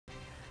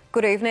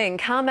Good evening.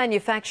 Car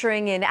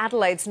manufacturing in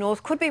Adelaide's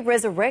north could be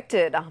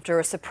resurrected after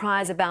a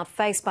surprise about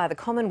face by the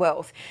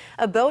Commonwealth.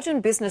 A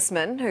Belgian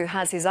businessman who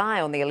has his eye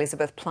on the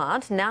Elizabeth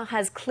plant now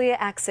has clear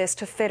access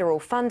to federal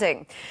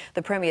funding.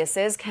 The Premier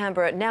says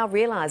Canberra now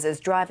realises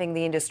driving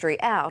the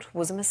industry out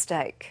was a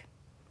mistake.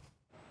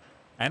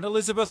 An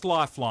Elizabeth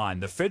lifeline,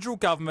 the federal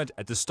government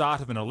at the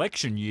start of an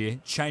election year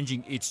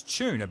changing its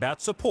tune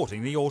about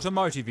supporting the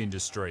automotive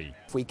industry.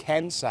 If we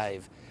can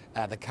save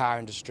the car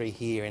industry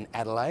here in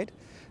Adelaide,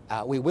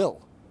 we will,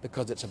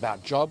 because it's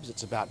about jobs,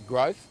 it's about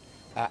growth,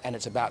 and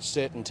it's about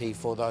certainty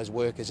for those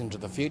workers into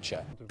the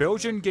future.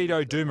 Belgian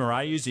Guido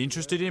Dumouriez is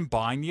interested in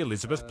buying the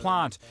Elizabeth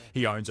plant.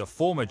 He owns a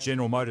former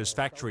General Motors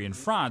factory in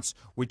France,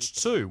 which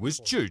too was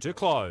due to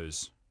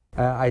close.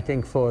 I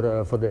think for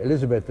the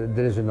Elizabeth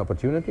there is an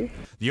opportunity.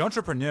 The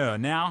entrepreneur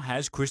now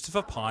has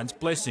Christopher Pyne's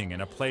blessing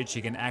and a pledge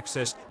he can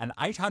access an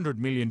 $800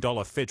 million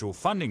federal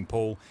funding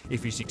pool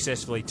if he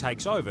successfully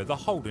takes over the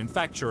Holden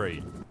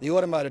factory. The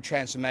Automotive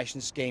Transformation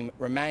Scheme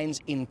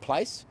remains in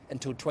place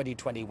until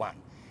 2021.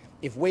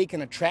 If we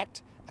can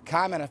attract a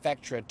car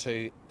manufacturer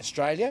to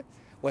Australia,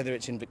 whether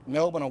it's in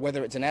Melbourne or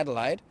whether it's in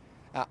Adelaide,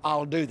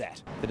 I'll do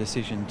that. The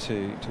decision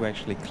to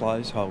actually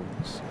close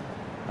Holden's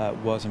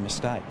was a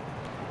mistake.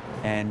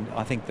 And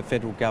I think the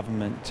federal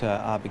government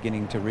are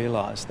beginning to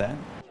realise that.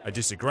 A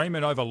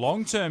disagreement over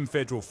long-term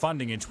federal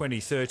funding in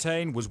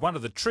 2013 was one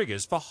of the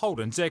triggers for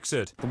Holden's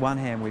exit. On the one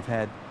hand, we've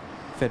had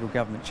federal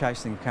government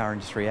chasing the car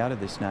industry out of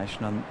this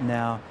nation, and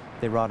now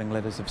they're writing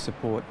letters of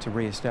support to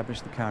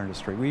re-establish the car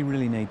industry. We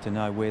really need to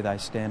know where they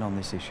stand on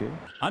this issue.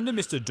 Under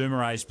Mr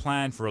Dumouriez's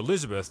plan for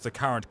Elizabeth, the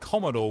current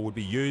Commodore would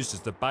be used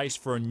as the base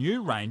for a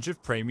new range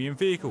of premium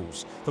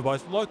vehicles for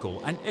both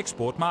local and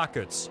export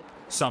markets.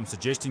 Some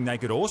suggesting they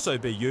could also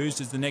be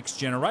used as the next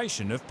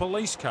generation of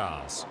police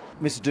cars.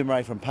 Mr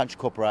Dumouriez from Punch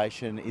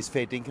Corporation is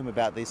fair dinkum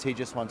about this. He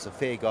just wants a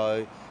fair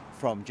go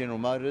from General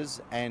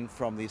Motors and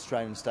from the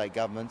Australian state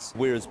governments.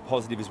 We're as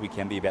positive as we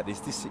can be about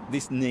this.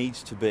 This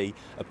needs to be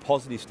a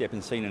positive step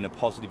and seen in a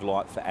positive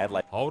light for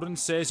Adelaide. Holden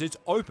says it's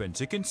open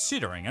to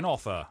considering an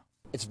offer.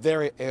 It's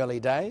very early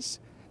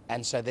days,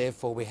 and so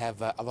therefore we have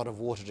a lot of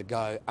water to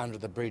go under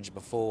the bridge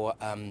before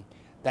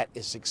that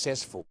is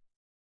successful.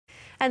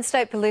 And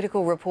state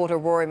political reporter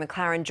Rory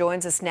McLaren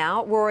joins us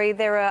now. Rory,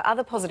 there are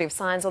other positive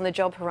signs on the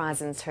job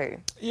horizon too.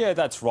 Yeah,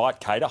 that's right,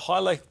 Kate. A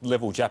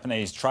high-level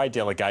Japanese trade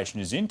delegation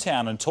is in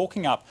town and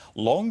talking up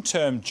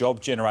long-term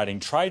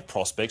job-generating trade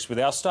prospects with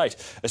our state,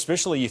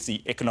 especially if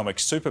the economic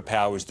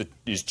superpower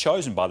is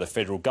chosen by the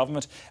federal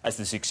government as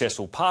the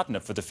successful partner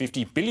for the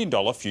 $50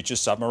 billion future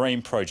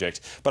submarine project.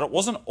 But it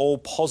wasn't all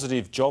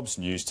positive jobs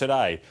news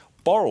today.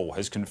 Boral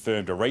has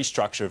confirmed a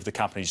restructure of the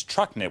company's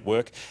truck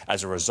network.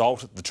 As a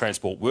result, the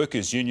Transport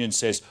Workers Union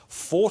says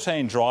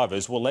 14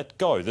 drivers were let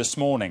go this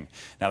morning.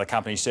 Now, the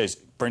company says,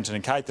 Brenton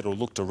and Kate, that it will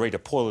look to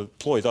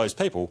redeploy those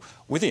people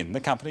within the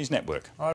company's network.